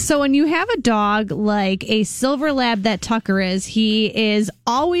So when you have a dog like a silver lab that Tucker is, he is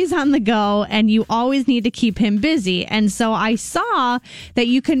always on the go and you always need to keep him busy. And so I saw that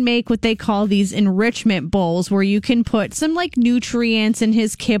you can make what they call these enrichment bowls where you can put some like nutrients and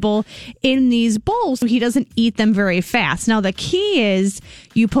his kibble in these bowls so he doesn't eat them very fast. Now the key is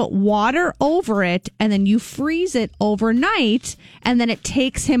you put water over it and then you freeze it overnight, and then it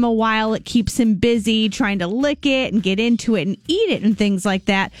takes him a while. It keeps him busy trying to lick it and get into it and eat it and things like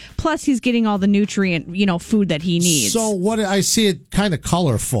that. Plus, he's getting all the nutrient, food that he needs. So what I see it kind of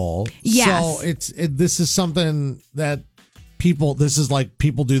colorful. Yes. So this is something that people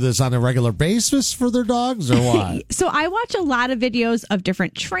do this on a regular basis for their dogs, or what? So I watch a lot of videos of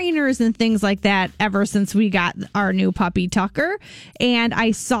different trainers and things like that ever since we got our new puppy Tucker, and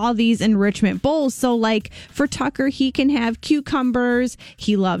I saw these enrichment bowls. So like for Tucker, he can have cucumbers,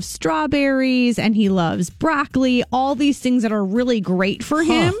 he loves strawberries, and he loves broccoli, all these things that are really great for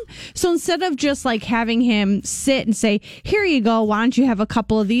him. So instead of just like having him sit and say, here you go, why don't you have a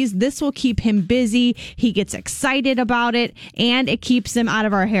couple of these? This will keep him busy. He gets excited about it. And it keeps him out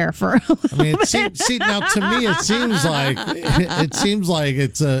of our hair for a little bit. Now to me, it seems like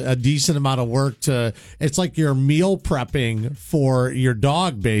it's a decent amount of work it's like you're meal prepping for your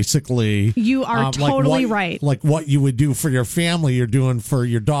dog, basically. You are totally right. Like what you would do for your family, you're doing for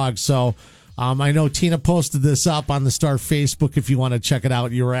your dog. So I know Tina posted this up on the Star Facebook if you want to check it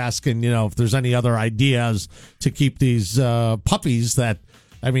out. You were asking, if there's any other ideas to keep these puppies that...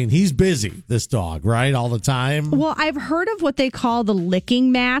 he's busy, this dog, right? All the time. Well, I've heard of what they call the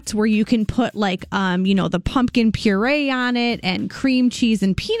licking mats where you can put the pumpkin puree on it and cream cheese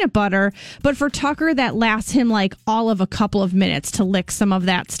and peanut butter. But for Tucker, that lasts him like all of a couple of minutes to lick some of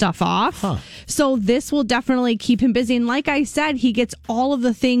that stuff off. So this will definitely keep him busy. And like I said, he gets all of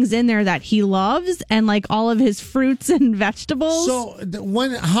the things in there that he loves and like all of his fruits and vegetables. So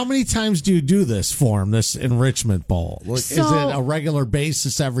how many times do you do this for him, this enrichment bowl? Is it a regular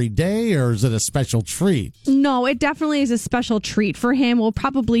basis every day, or is it a special treat? No, it definitely is a special treat for him. We'll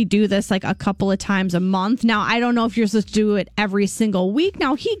probably do this like a couple of times a month. Now, I don't know if you're supposed to do it every single week.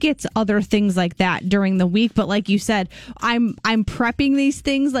 Now, he gets other things like that during the week, but like you said, I'm prepping these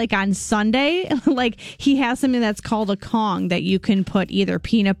things like on Sunday. Like he has something that's called a Kong that you can put either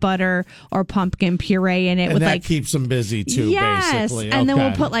peanut butter or pumpkin puree in it. And that keeps him busy too, basically. And then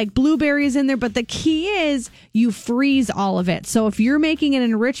we'll put like blueberries in there. But the key is you freeze all of it. So if you're making an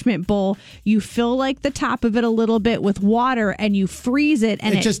enrichment bowl, you fill like the top of it a little bit with water and you freeze it,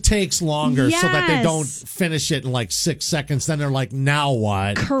 and it just takes longer so that they don't finish it in like 6 seconds. Then they're like, now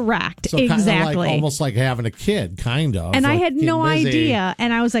what? Correct. So exactly. Kind of almost like having a kid, kind of. And I had no idea,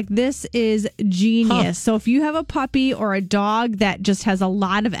 and I was like, this is genius. So if you have a puppy or a dog that just has a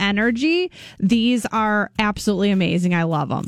lot of energy, these are absolutely amazing. I love them.